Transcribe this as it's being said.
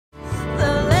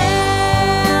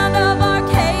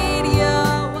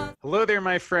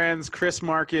my friends. Chris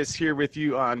Marcus here with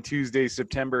you on Tuesday,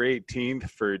 September 18th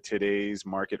for today's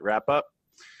market wrap-up.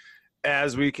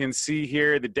 As we can see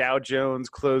here, the Dow Jones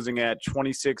closing at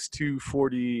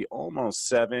 26,240, almost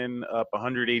 7, up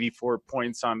 184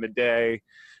 points on the day.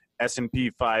 S&P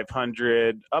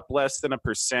 500 up less than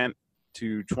 1%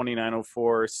 to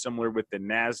 2904, similar with the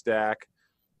NASDAQ,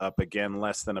 up again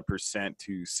less than 1%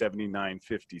 to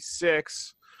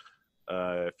 7956.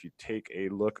 If you take a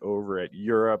look over at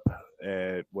Europe,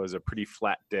 it was a pretty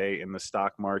flat day in the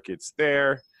stock markets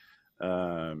there.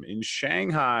 In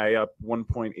Shanghai, up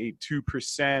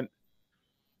 1.82%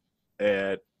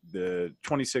 at the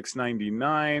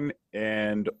 26.99,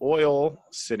 and oil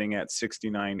sitting at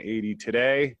 69.80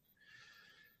 today.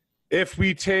 If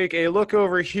we take a look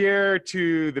over here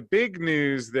to the big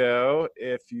news, though,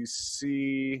 if you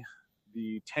see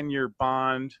the 10-year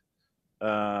bond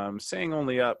saying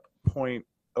only up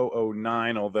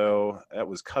 0.009, although that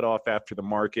was cut off after the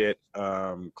market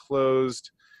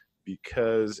closed,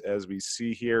 because as we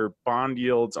see here, bond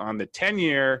yields on the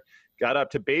 10-year got up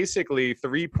to basically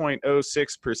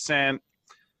 3.06%.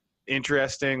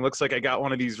 Interesting. Looks like I got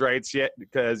one of these rights yet,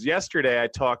 because yesterday I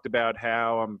talked about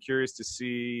how I'm curious to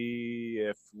see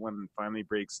if when it finally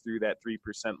breaks through that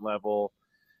 3% level,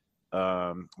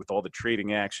 with all the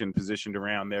trading action positioned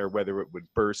around there, whether it would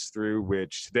burst through,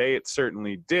 which today it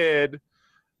certainly did.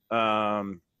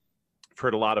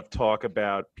 Heard a lot of talk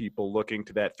about people looking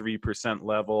to that 3%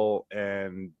 level,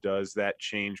 and does that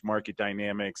change market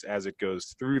dynamics as it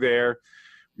goes through there?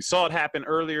 We saw it happen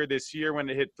earlier this year when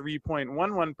it hit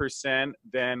 3.11%.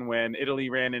 Then when Italy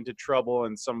ran into trouble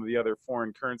and some of the other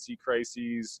foreign currency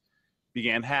crises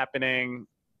began happening,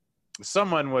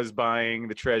 someone was buying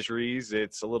the treasuries.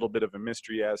 It's a little bit of a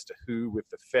mystery as to who, with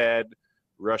the Fed,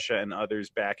 Russia, and others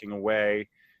backing away.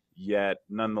 Yet,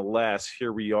 nonetheless,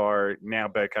 here we are now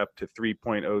back up to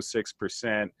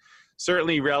 3.06%.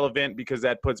 Certainly relevant because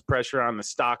that puts pressure on the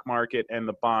stock market and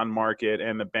the bond market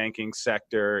and the banking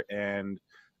sector. And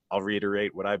I'll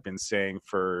reiterate what I've been saying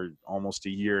for almost a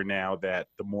year now, that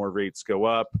the more rates go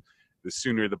up, the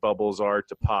sooner the bubbles are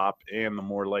to pop, and the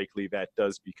more likely that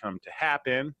does become to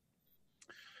happen.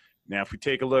 Now, if we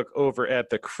take a look over at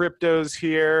the cryptos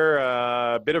here,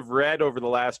 a bit of red over the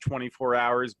last 24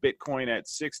 hours. Bitcoin at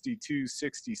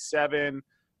 62.67.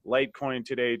 Litecoin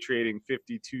today trading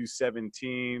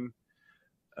 52.17.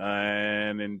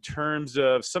 And in terms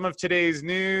of some of today's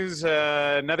news,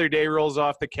 another day rolls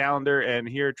off the calendar, and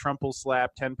here Trump will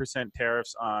slap 10%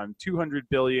 tariffs on $200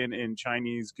 billion in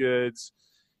Chinese goods,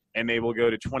 and they will go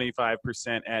to 25%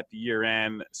 at the year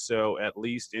end. So at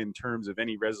least in terms of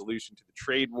any resolution to the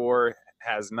trade war,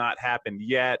 has not happened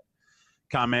yet.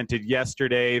 Commented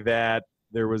yesterday that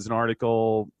there was an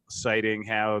article citing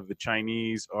how the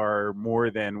Chinese are more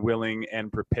than willing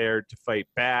and prepared to fight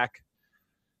back.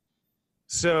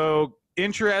 So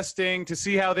interesting to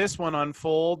see how this one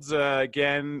unfolds.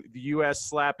 Again, the U.S.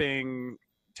 slapping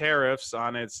tariffs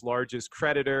on its largest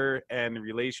creditor, and the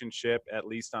relationship, at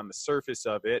least on the surface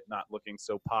of it, not looking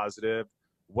so positive.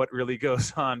 What really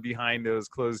goes on behind those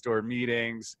closed-door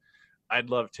meetings, I'd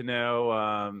love to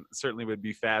know. Certainly would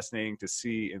be fascinating to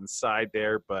see inside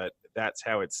there, but that's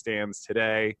how it stands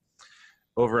today.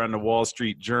 Over on the Wall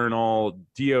Street Journal,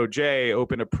 DOJ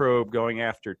opened a probe going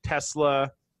after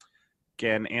Tesla.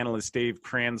 Again, analyst Dave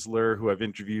Kranzler, who I've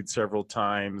interviewed several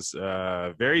times,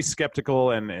 very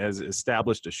skeptical and has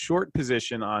established a short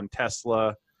position on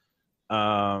Tesla.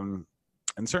 And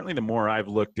certainly the more I've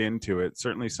looked into it,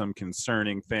 certainly some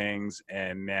concerning things.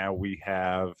 And now we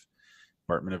have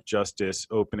Department of Justice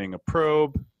opening a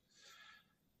probe.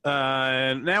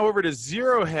 Now over to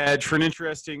Zero Hedge for an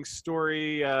interesting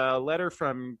story. A letter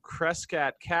from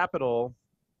Crescat Capital.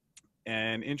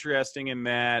 And interesting in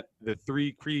that the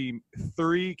three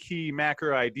key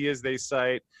macro ideas they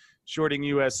cite: shorting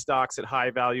U.S. stocks at high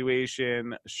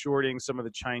valuation, shorting some of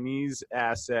the Chinese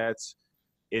assets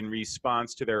in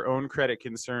response to their own credit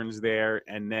concerns there,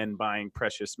 and then buying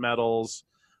precious metals.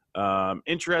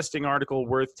 Interesting article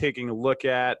worth taking a look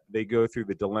at. They go through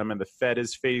the dilemma the Fed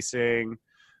is facing.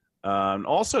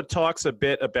 Also talks a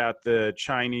bit about the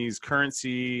Chinese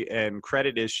currency and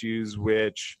credit issues,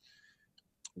 which,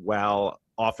 while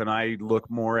often I look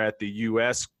more at the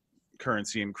U.S.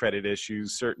 currency and credit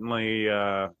issues, certainly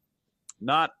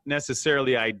not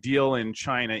necessarily ideal in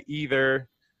China either.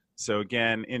 So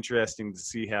again, interesting to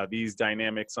see how these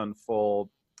dynamics unfold.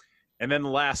 And then the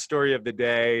last story of the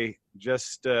day,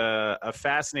 just a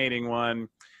fascinating one.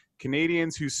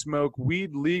 Canadians who smoke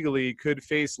weed legally could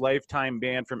face lifetime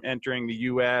ban from entering the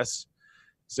U.S.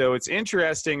 So it's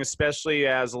interesting, especially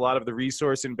as a lot of the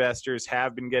resource investors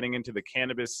have been getting into the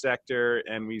cannabis sector,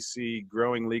 and we see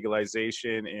growing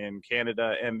legalization in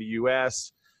Canada and the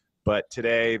US. But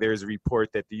today there's a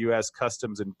report that the US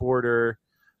Customs and Border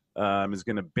is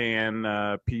going to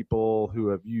ban people who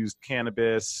have used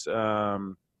cannabis.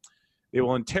 They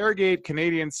will interrogate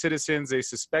Canadian citizens they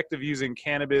suspect of using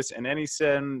cannabis, and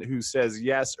anyone who says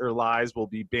yes or lies will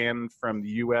be banned from the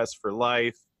U.S. for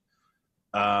life.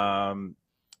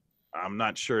 I'm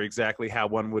not sure exactly how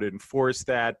one would enforce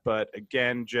that, but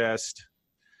again, just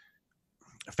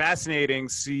fascinating.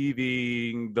 See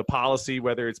the policy,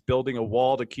 whether it's building a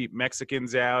wall to keep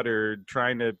Mexicans out or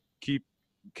trying to keep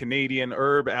Canadian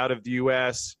herb out of the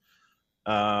U.S.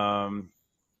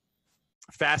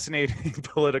 Fascinating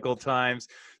political times.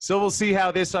 So we'll see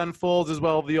how this unfolds, as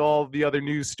well as all the other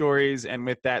news stories. And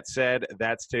with that said,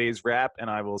 that's today's wrap, and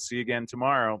I will see you again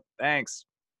tomorrow. Thanks.